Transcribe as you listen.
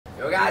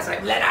Yo guys,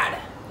 I'm Lennard.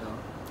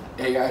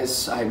 Hey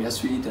guys, I'm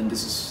Yaswede and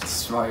this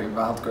is my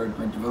Wildcard,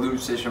 my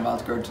Loopstation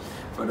Wildcard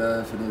for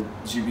the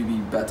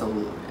GBB battle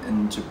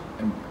in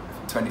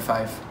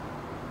 25.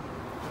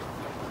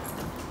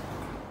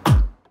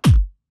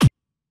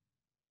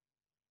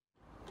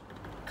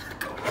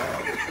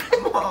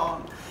 Come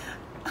on.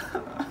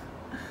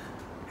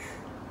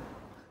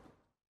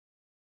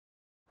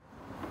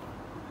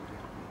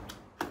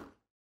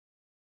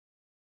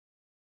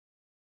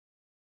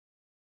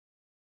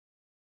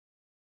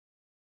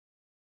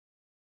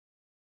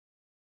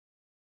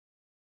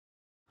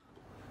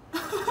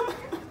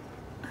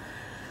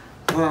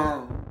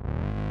 Wow.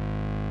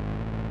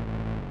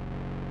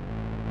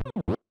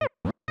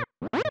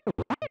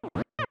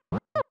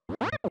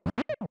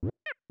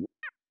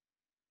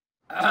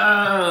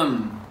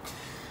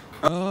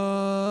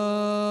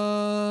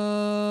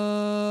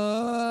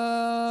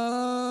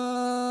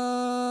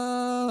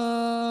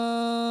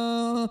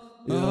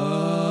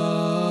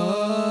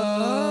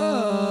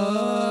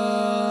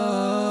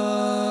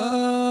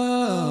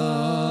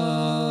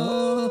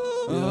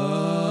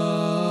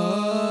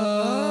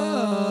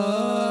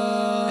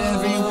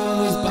 Everyone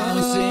was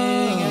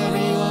bouncing,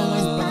 everyone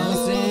was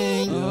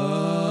bouncing.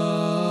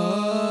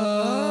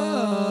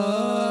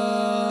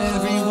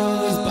 Everyone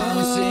was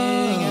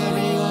bouncing,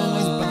 everyone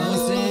was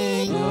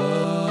bouncing.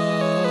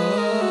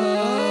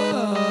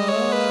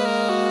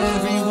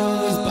 Everyone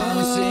was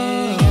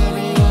bouncing,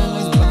 everyone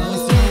was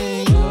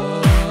bouncing.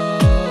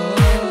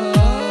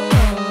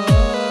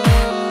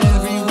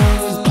 Everyone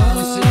was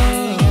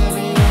bouncing,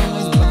 everyone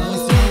was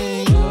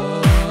bouncing.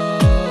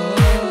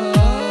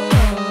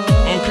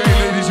 Okay,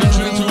 ladies and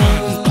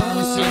gentlemen,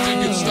 I think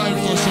it's time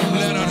for some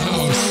Lennard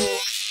house.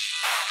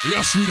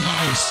 Yaswede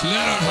house,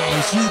 Lennard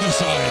house, you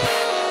decide.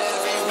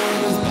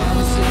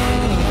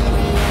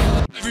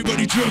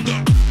 Everybody turned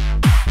up.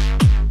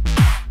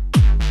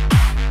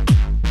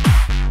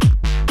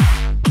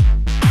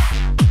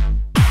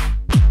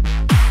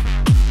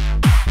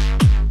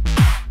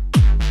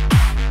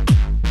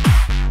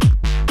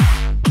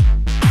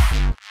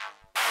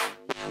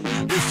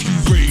 If you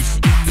rave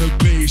in the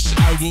bass, I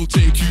will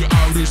take you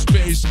outer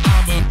space.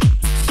 I'm a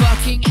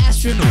Fucking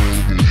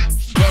astronaut,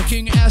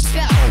 fucking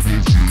astronaut.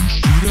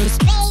 to the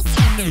space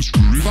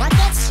industry. What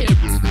that's it?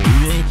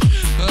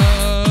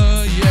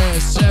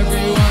 Yes,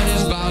 everyone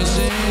is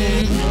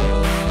bouncing.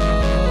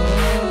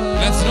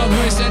 Let's not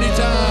waste any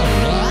time.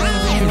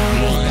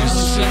 Boys,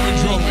 second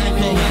drop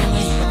incoming.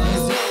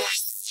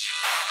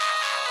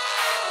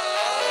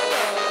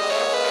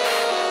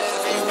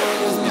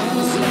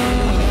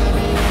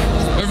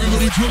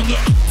 Everybody turned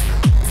up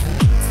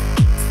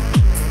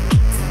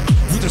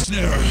with the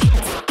snare.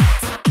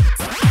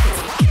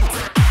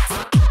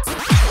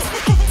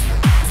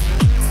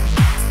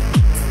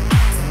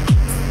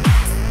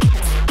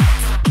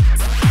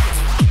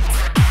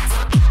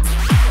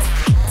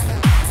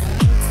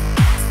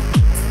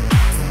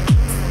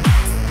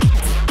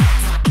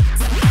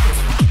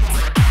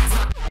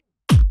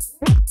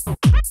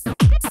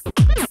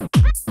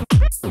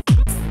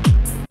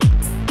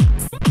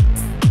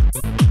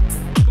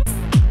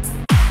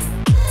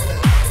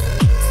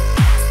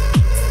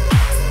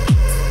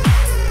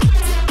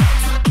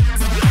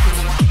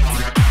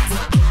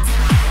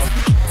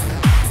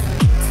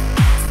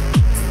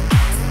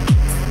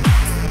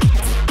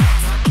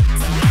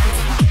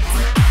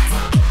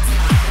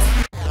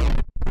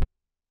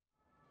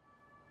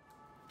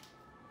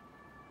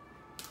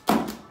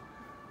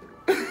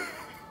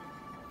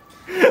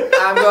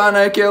 I'm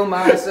gonna kill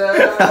myself.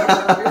 I'm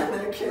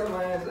gonna kill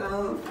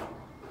myself.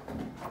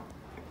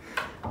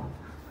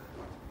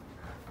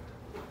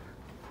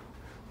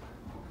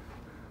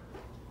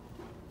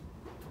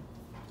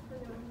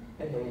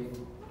 Hey.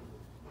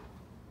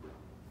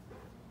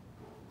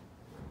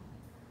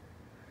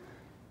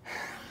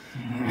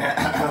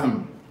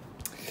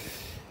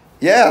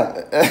 Ja.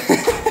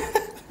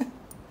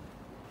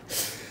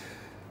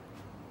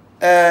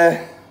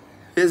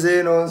 Wir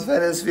sehen uns,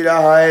 wenn es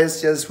wieder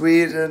heißt,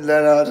 Yaswede and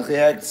Lennard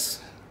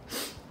reacts.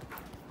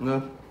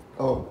 No?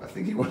 Oh, I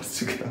think he wants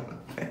to go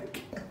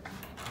back.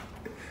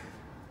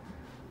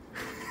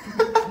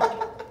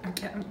 I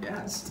can't be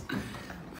asked.